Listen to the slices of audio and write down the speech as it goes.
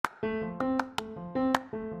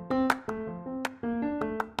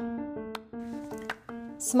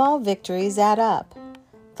Small victories add up.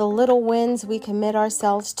 The little wins we commit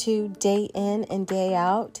ourselves to day in and day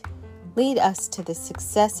out lead us to the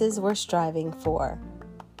successes we're striving for.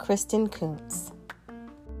 Kristen Kuntz.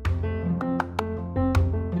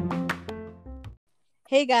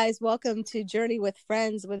 Hey guys, welcome to Journey with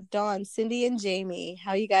Friends with Dawn, Cindy, and Jamie.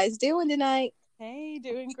 How you guys doing tonight? Hey,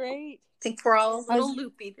 doing great. I think we're all a little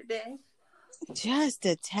loopy today. Just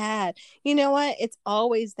a tad. You know what? It's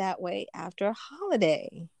always that way after a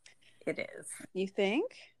holiday. It is. You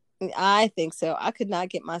think? I think so. I could not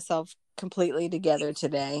get myself completely together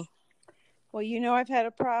today. Well, you know I've had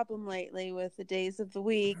a problem lately with the days of the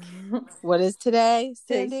week. What is today,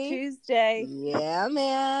 Cindy? Today's Tuesday. Yeah,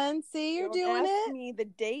 man. See, you're doing Don't ask it. me the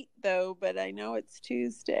date, though, but I know it's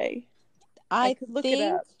Tuesday. I could look think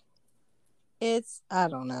it up. I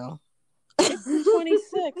don't know. It's the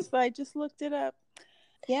 26th. I just looked it up.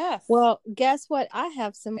 Yes. Well, guess what? I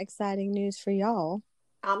have some exciting news for y'all.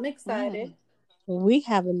 I'm excited. We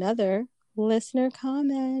have another listener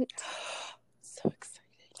comment. So excited.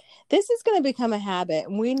 This is going to become a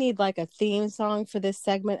habit. We need like a theme song for this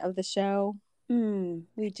segment of the show.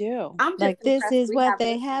 We do. I'm just like, this is what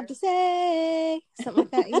they have to say. Something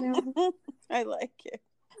like that, you know? I like it.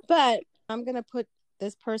 But I'm going to put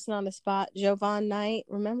this person on the spot. Jovan Knight.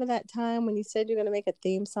 Remember that time when you said you're going to make a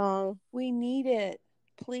theme song? We need it.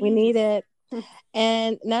 Please. We need it.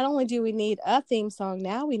 And not only do we need a theme song,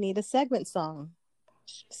 now we need a segment song.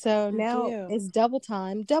 So now it's double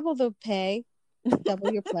time, double the pay,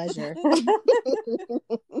 double your pleasure.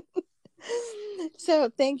 So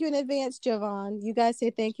thank you in advance, Jovan. You guys say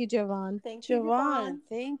thank you, Jovan. Thank you, Jovan.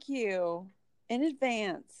 Thank you in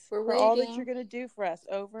advance for all that you're going to do for us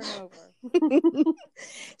over and over.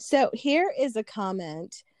 So here is a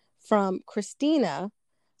comment from Christina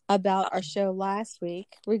about our show last week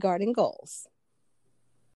regarding goals.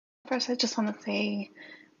 First, I just want to say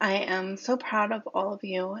I am so proud of all of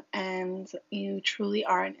you, and you truly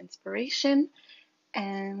are an inspiration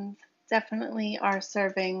and definitely are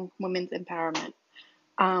serving women's empowerment.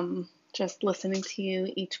 Just listening to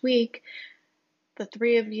you each week, the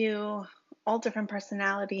three of you, all different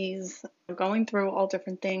personalities, going through all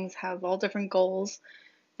different things, have all different goals,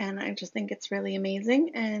 and I just think it's really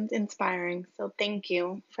amazing and inspiring. So thank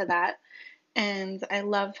you for that. And I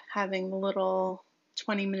love having the little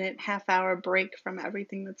 20-minute, half-hour break from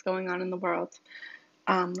everything that's going on in the world,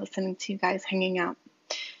 listening to you guys hanging out.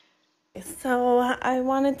 So I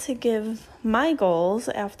wanted to give my goals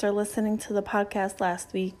after listening to the podcast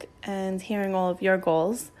last week and hearing all of your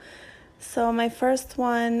goals. So my first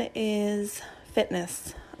one is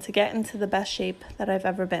fitness, to get into the best shape that I've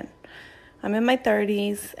ever been. I'm in my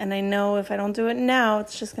 30s, and I know if I don't do it now,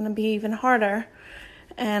 it's just going to be even harder.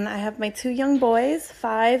 And I have my two young boys,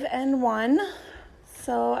 5 and 1.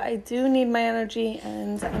 So I do need my energy,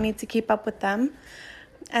 and I need to keep up with them.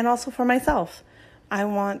 And also for myself. I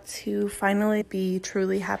want to finally be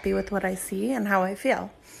truly happy with what I see and how I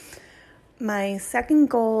feel. My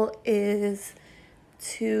second goal is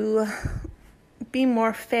to be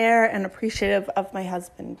more fair and appreciative of my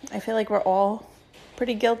husband. I feel like we're all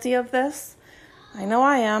pretty guilty of this. I know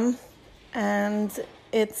I am. And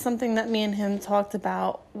it's something that me and him talked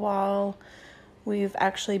about while we've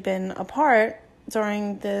actually been apart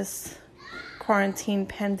during this quarantine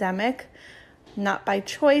pandemic. Not by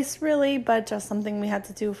choice, really, but just something we had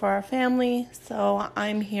to do for our family. So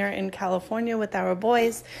I'm here in California with our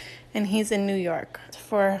boys, and he's in New York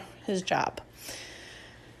for his job.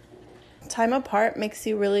 Time apart makes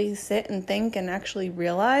you really sit and think and actually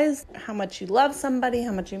realize how much you love somebody,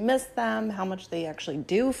 how much you miss them, how much they actually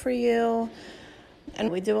do for you. And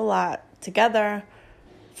we do a lot together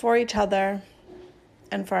for each other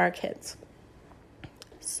and for our kids.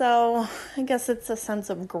 So I guess it's a sense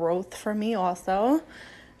of growth for me also,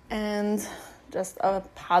 and just a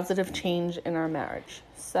positive change in our marriage.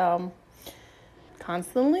 So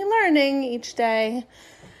constantly learning each day.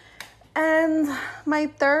 And my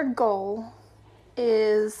third goal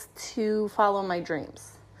is to follow my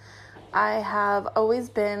dreams. I have always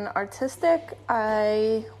been artistic.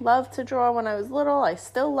 I loved to draw when I was little. I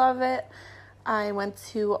still love it. I went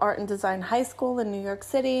to art and design high school in New York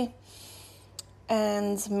City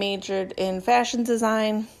and majored in fashion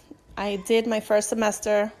design. I did my first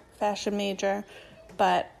semester fashion major,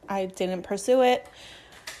 but I didn't pursue it.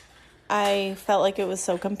 I felt like it was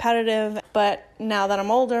so competitive, but now that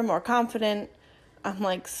I'm older, more confident, I'm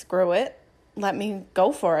like, screw it. Let me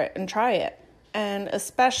go for it and try it. And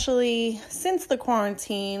especially since the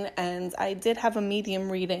quarantine, and I did have a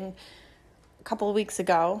medium reading a couple of weeks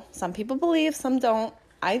ago. Some people believe, some don't.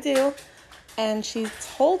 I do. And she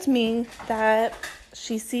told me that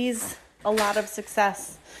she sees a lot of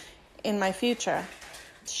success in my future.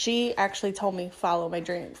 She actually told me, follow my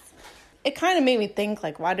dreams. It kind of made me think,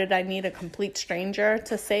 like, why did I need a complete stranger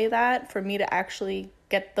to say that for me to actually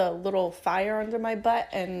get the little fire under my butt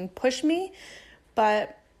and push me?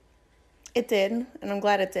 But it did, and I'm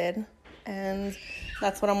glad it did. And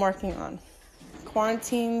that's what I'm working on.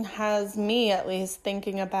 Quarantine has me at least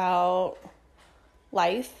thinking about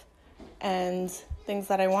life and things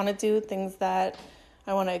that I want to do, things that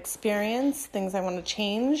I want to experience, things I want to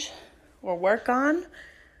change or work on.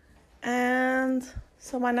 And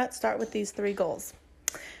so why not start with these 3 goals?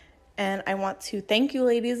 And I want to thank you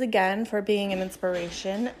ladies again for being an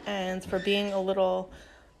inspiration and for being a little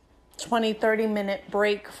 20-30 minute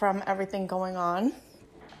break from everything going on.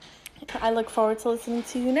 I look forward to listening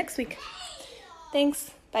to you next week.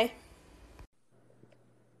 Thanks. Bye.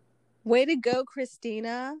 Way to go,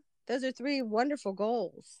 Christina. Those are 3 wonderful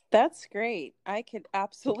goals. That's great. I could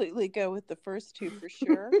absolutely go with the first 2 for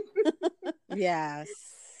sure.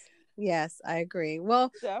 Yes, I agree.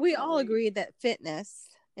 Well, definitely. We all agree that fitness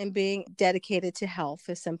and being dedicated to health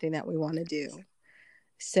is something that we want to do.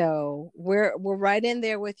 So we're right in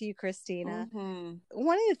there with you, Christina. Mm-hmm.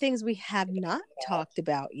 One of the things we have not talked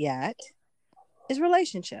about yet is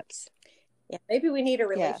relationships. Yeah, maybe we need a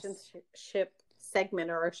relationship segment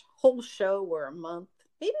or a whole show or a month,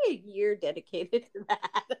 maybe a year dedicated to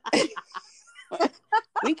that.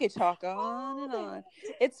 We could talk on and on.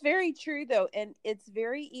 It's very true, though. And it's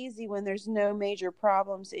very easy when there's no major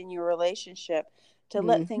problems in your relationship to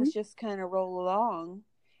let things just kind of roll along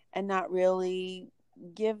and not really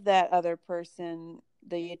give that other person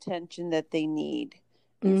the attention that they need.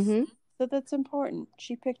 So that's important.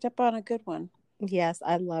 She picked up on a good one. Yes,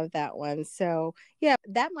 I love that one. So, yeah,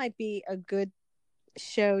 that might be a good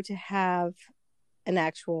show to have an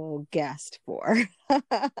actual guest for.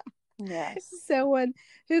 Yes. Someone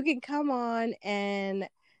who can come on and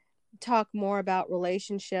talk more about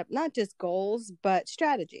relationship, not just goals, but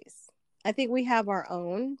strategies. I think we have our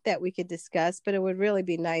own that we could discuss, but it would really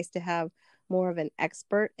be nice to have more of an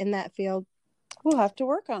expert in that field. We'll have to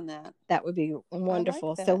work on that. That would be wonderful.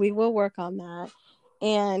 Like that. So we will work on that.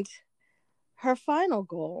 And her final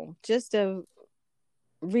goal, just of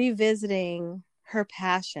revisiting her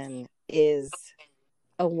passion, is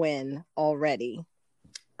a win already.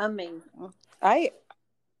 Amazing. I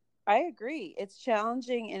agree. It's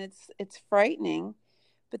challenging and it's frightening,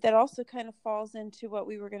 but that also kind of falls into what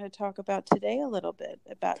we were going to talk about today a little bit,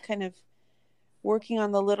 about kind of working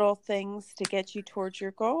on the little things to get you towards your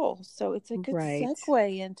goal. So it's a good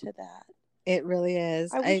segue into that. It really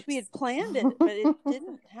is. I wish we had planned it, but it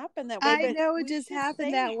didn't happen that way. I know it just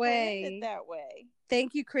happened that way.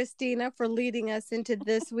 Thank you, Christina, for leading us into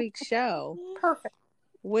this week's show. Perfect.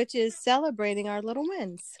 Which is celebrating our little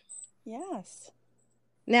wins. Yes.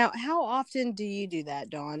 Now, how often do you do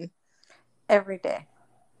that, Dawn? Every day.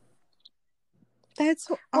 That's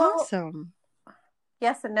awesome.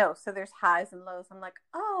 Yes and no. So there's highs and lows. I'm like,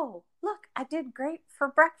 oh, look, I did great for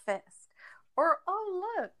breakfast. Or,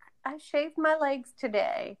 oh, look, I shaved my legs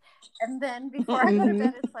today. And then before I go to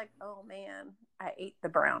bed, it's like, oh, man, I ate the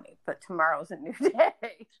brownie, but tomorrow's a new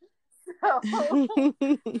day. So,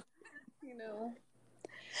 you know.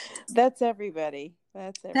 That's everybody.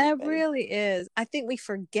 That really is. I think we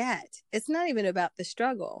forget. It's not even about the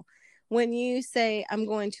struggle. When you say, I'm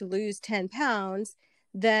going to lose 10 pounds,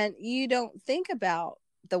 then you don't think about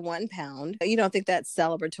the 1 pound. You don't think that's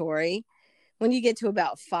celebratory. When you get to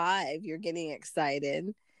about 5, you're getting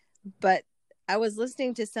excited. But I was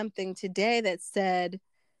listening to something today that said,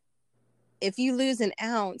 if you lose an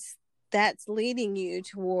ounce, that's leading you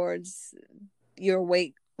towards your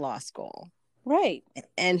weight loss goal. Right.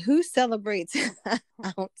 And who celebrates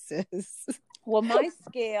ounces? Well, my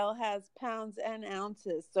scale has pounds and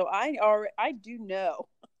ounces, so I do know.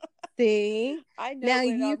 See? I know now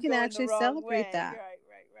you can actually celebrate that. Right.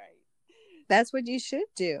 That's what you should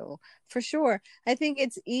do, for sure. I think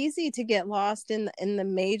it's easy to get lost in the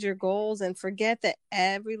major goals and forget that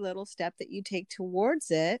every little step that you take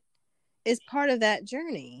towards it is part of that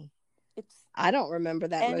journey. I don't remember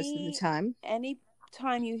that most of the time.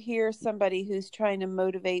 Anytime you hear somebody who's trying to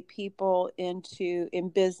motivate people in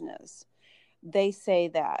business, they say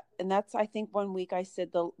that. And that's, I think one week I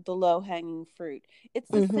said the low hanging fruit. It's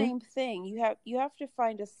the same thing. You have to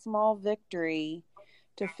find a small victory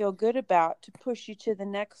to feel good about, to push you to the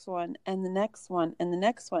next one and the next one and the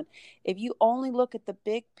next one. If you only look at the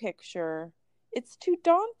big picture, it's too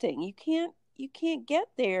daunting. You can't get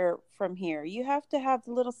there from here. You have to have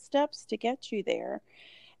the little steps to get you there.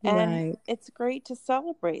 And it's great to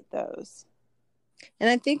celebrate those. And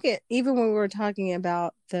I think even when we were talking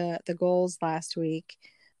about the goals last week,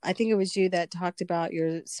 I think it was you that talked about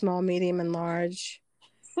your small, medium, and large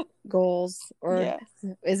goals, or Yes.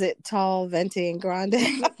 is it tall, venti, and grande?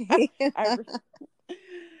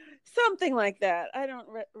 Something like that. I don't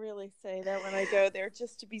really say that when I go there,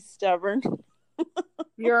 just to be stubborn.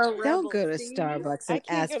 You're a rebel. Don't go to See? Starbucks I and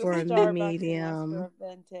can't ask go to for a Starbucks medium. and ask for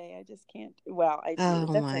a venti. I just can't. Well, I do.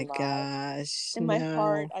 Oh That's my a lie. gosh! In my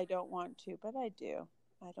heart, I don't want to, but I do.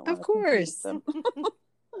 I don't want Of to confuse course. them.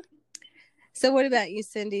 So what about you,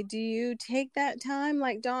 Cindy? Do you take that time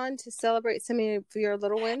like Dawn to celebrate some of your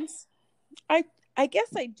little wins? I guess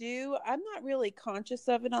I do. I'm not really conscious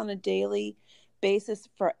of it on a daily basis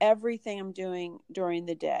for everything I'm doing during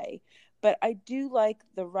the day. But I do like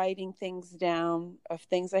the writing things down of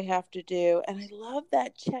things I have to do. And I love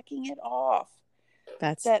that checking it off.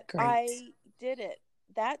 That's that great. I did it.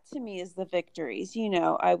 That to me is the victories.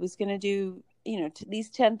 I was going to do, these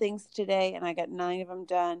 10 things today and I got 9 of them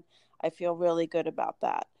done. I feel really good about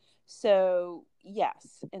that. So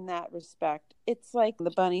yes, in that respect, it's like the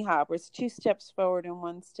bunny hop where it's 2 steps forward and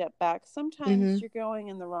 1 step back. Sometimes you're going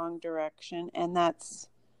in the wrong direction, and that's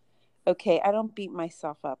okay. I don't beat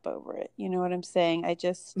myself up over it. You know what I'm saying?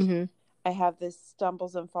 I have this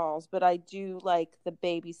stumbles and falls, but I do like the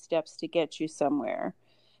baby steps to get you somewhere.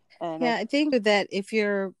 And I think that if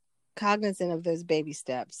you're cognizant of those baby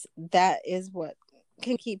steps, that is what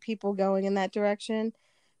can keep people going in that direction.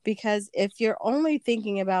 Because if you're only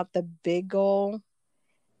thinking about the big goal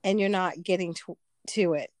and you're not getting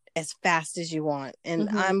to it as fast as you want, and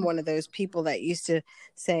I'm one of those people that used to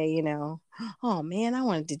say, oh man, I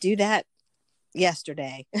wanted to do that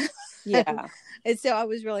yesterday. Yeah. And so I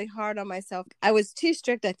was really hard on myself. I was too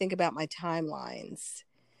strict, I think, about my timelines.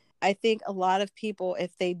 I think a lot of people,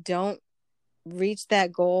 if they don't reach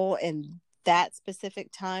that goal in that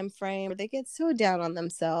specific time frame, they get so down on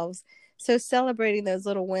themselves. So celebrating those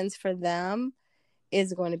little wins for them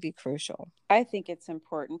is going to be crucial. I think it's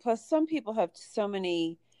important. Plus, some people have so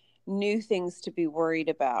many new things to be worried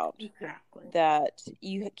about that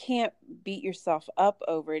you can't beat yourself up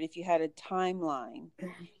over it if you had a timeline.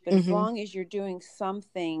 But as long as you're doing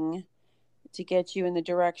something to get you in the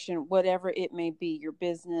direction, whatever it may be, your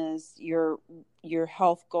business, your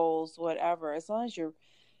health goals, whatever, as long as you're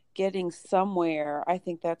getting somewhere, I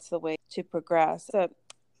think that's the way to progress. So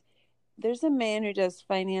there's a man who does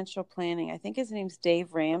financial planning. I think his name's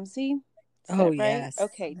Dave Ramsey. Is that right? Yes.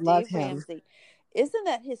 Okay, Love Dave him. Ramsey. Isn't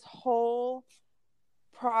that his whole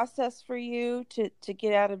process for you to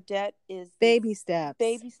get out of debt? Is baby steps.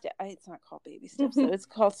 Baby step. It's not called baby steps. So it's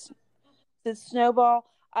called the snowball.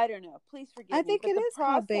 I don't know. Please forgive me. I think it is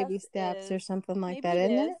called baby steps or something like that,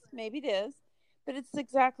 isn't it? Maybe it is. But it's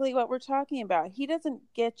exactly what we're talking about. He doesn't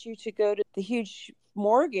get you to go to the huge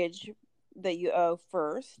mortgage that you owe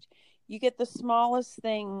first. You get the smallest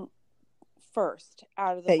thing first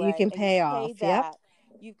out of the way. That you can pay off. Yep.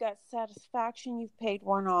 You've got satisfaction. You've paid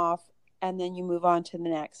one off, and then you move on to the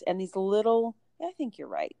next. And these little, I think you're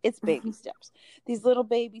right. It's baby steps. These little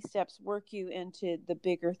baby steps work you into the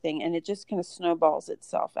bigger thing, and it just kind of snowballs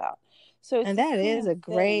itself out. So, and that is a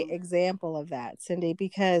great example of that, Cindy,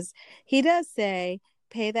 because he does say,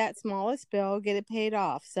 pay that smallest bill, get it paid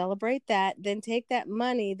off, celebrate that, then take that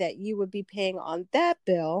money that you would be paying on that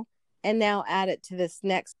bill and now add it to this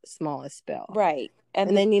next smallest bill. Right.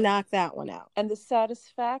 And then you knock that one out. And the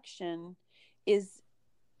satisfaction is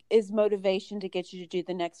motivation to get you to do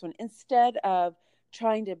the next one instead of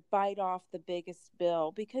trying to bite off the biggest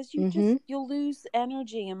bill, because you'll lose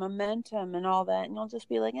energy and momentum and all that, and you'll just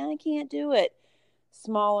be like, I can't do it.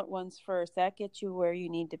 Smaller ones first. That gets you where you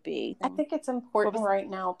need to be. I think it's important right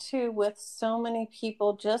now too, with so many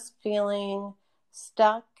people just feeling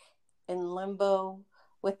stuck in limbo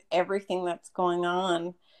with everything that's going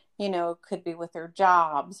on. It could be with their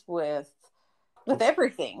jobs, with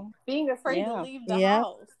everything, being afraid to leave the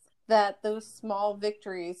house. That those small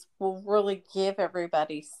victories will really give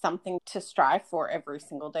everybody something to strive for every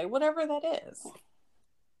single day, whatever that is.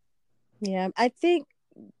 Yeah, I think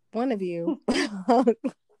one of you,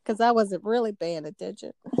 because I wasn't really paying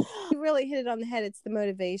attention, you really hit it on the head. It's the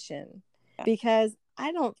motivation, because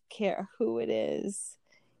I don't care who it is.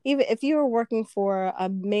 Even if you are working for a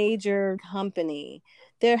major company,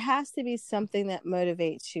 there has to be something that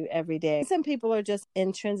motivates you every day. Some people are just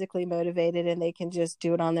intrinsically motivated and they can just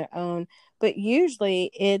do it on their own. But usually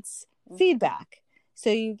it's feedback. So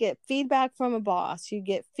you get feedback from a boss. You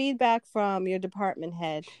get feedback from your department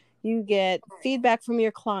head. You get feedback from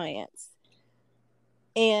your clients.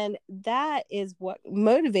 And that is what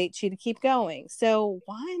motivates you to keep going. So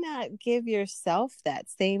why not give yourself that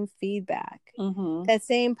same feedback, that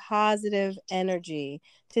same positive energy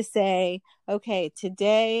to say, okay,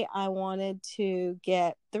 today I wanted to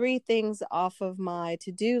get 3 things off of my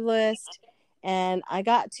to-do list and I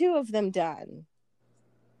got 2 of them done.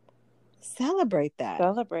 Celebrate that.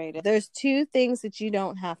 Celebrate it. There's 2 things that you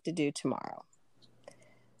don't have to do tomorrow.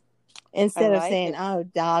 Instead of saying, oh,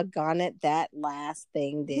 doggone it, that last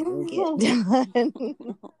thing didn't get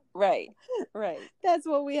done. Right. That's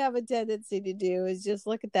what we have a tendency to do, is just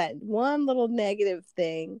look at that one little negative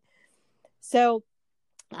thing. So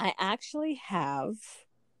I actually have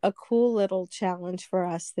a cool little challenge for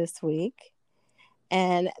us this week.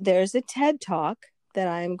 And there's a TED Talk that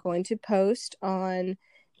I'm going to post on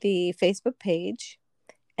the Facebook page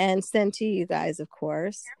and send to you guys, of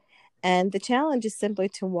course. And the challenge is simply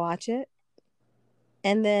to watch it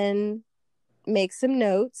and then make some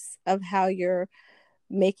notes of how you're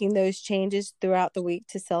making those changes throughout the week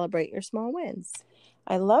to celebrate your small wins.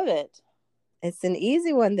 I love it. It's an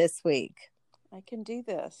easy one this week. I can do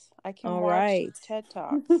this. I can All watch right. TED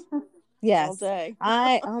Talks. Yes. All day.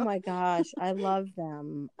 Oh my gosh, I love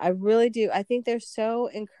them. I really do. I think they're so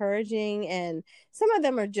encouraging, and some of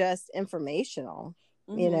them are just informational.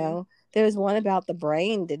 You know, there was one about the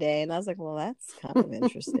brain today, and I was like, well, that's kind of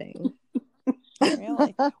interesting.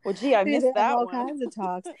 Really? Well, gee, I missed that all one. Kinds of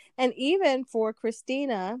talks. And even for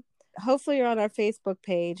Christina, hopefully you're on our Facebook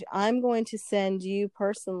page. I'm going to send you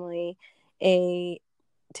personally a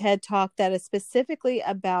TED Talk that is specifically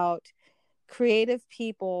about creative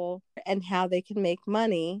people and how they can make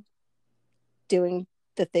money doing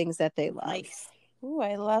the things that they love. Nice. Ooh,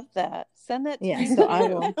 I love that. Send that to me. Yeah, so I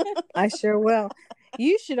will. I sure will.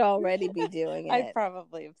 You should already be doing it. I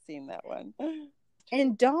probably have seen that one.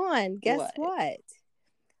 And Dawn, guess what?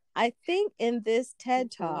 I think in this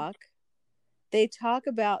TED Talk, they talk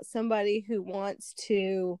about somebody who wants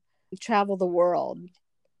to travel the world.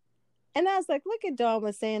 And I was like, look at Dawn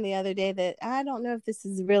was saying the other day that I don't know if this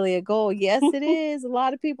is really a goal. Yes, it is. A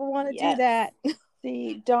lot of people want to do that.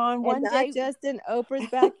 See, Dawn, one and day. Not just in Oprah's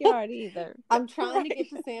backyard either. I'm trying to get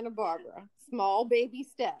to Santa Barbara. Small baby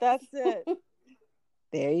steps. That's it.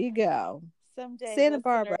 There you go. Someday, Santa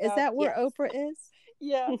Barbara. Is that where Oprah is?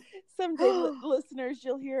 Yeah. Someday, listeners,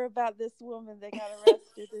 you'll hear about this woman that got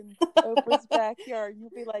arrested in Oprah's backyard. And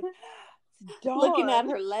you'll be like, Dawn. Looking at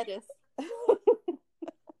her lettuce.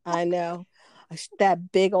 I know.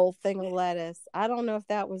 That big old thing of lettuce. I don't know if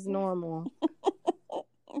that was normal.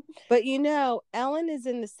 But you know, Ellen is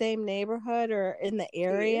in the same neighborhood or in the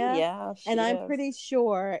area. Yeah. And I'm pretty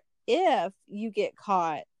sure if you get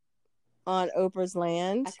caught on Oprah's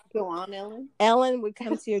land, go on, Ellen. Ellen would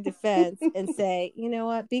come to your defense and say, you know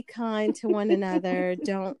what, be kind to one another.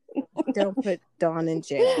 Don't put Dawn in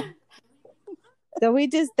jail. So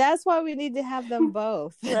that's why we need to have them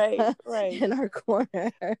both. Right. In our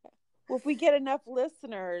corner. Well, if we get enough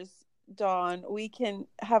listeners, Dawn, we can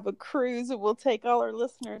have a cruise, and we'll take all our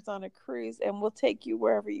listeners on a cruise, and we'll take you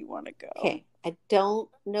wherever you want to go. Okay. I don't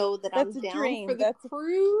know that That's I'm a down dream. for the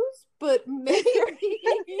cruise, but maybe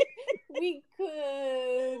we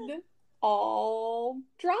could all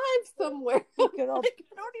drive somewhere. We could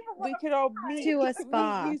all meet to a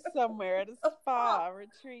spa. Meet you somewhere at a spa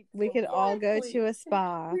retreat. We could all go to a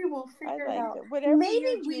spa. We will figure it out. Whatever maybe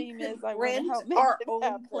your we dream could is, I rent want to help our make it own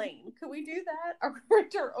happen. plane. Could we do that? Or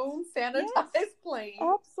rent our own sanitized plane?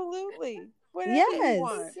 Absolutely. Whatever Yes. you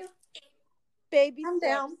want. Baby I'm steps,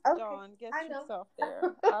 down. Okay. Dawn. Get I know. yourself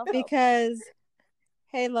there. I'll help. Because,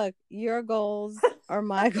 hey, look, your goals are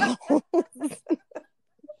my goals.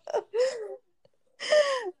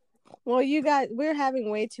 Well, you guys, we're having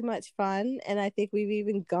way too much fun, and I think we've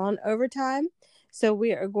even gone over time. So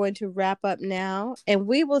we are going to wrap up now, and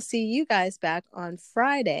we will see you guys back on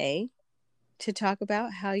Friday to talk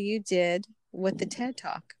about how you did with the TED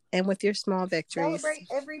Talk and with your small victories. Celebrate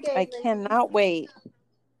every day. I cannot wait.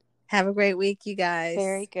 Have a great week, you guys.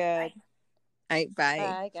 Very good. All right, bye.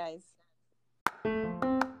 Bye, guys.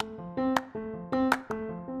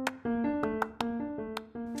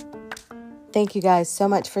 Thank you guys so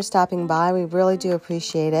much for stopping by. We really do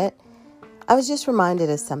appreciate it. I was just reminded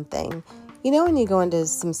of something. You know when you go into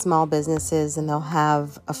some small businesses and they'll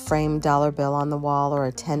have a framed dollar bill on the wall or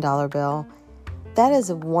a $10 bill? That is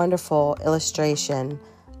a wonderful illustration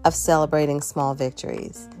of celebrating small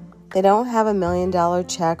victories. They don't have $1 million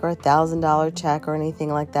check or a $1,000 check or anything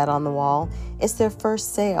like that on the wall. It's their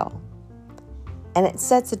first sale. And it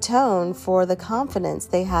sets a tone for the confidence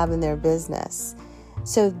they have in their business.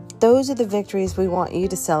 So those are the victories we want you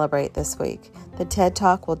to celebrate this week. The TED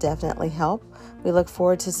Talk will definitely help. We look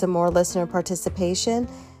forward to some more listener participation.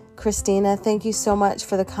 Christina, thank you so much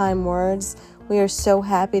for the kind words. We are so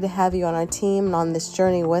happy to have you on our team and on this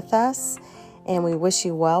journey with us. And we wish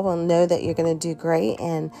you well. We'll know that you're going to do great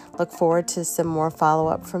and look forward to some more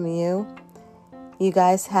follow-up from you. You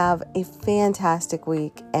guys have a fantastic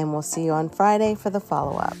week, and we'll see you on Friday for the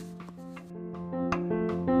follow-up.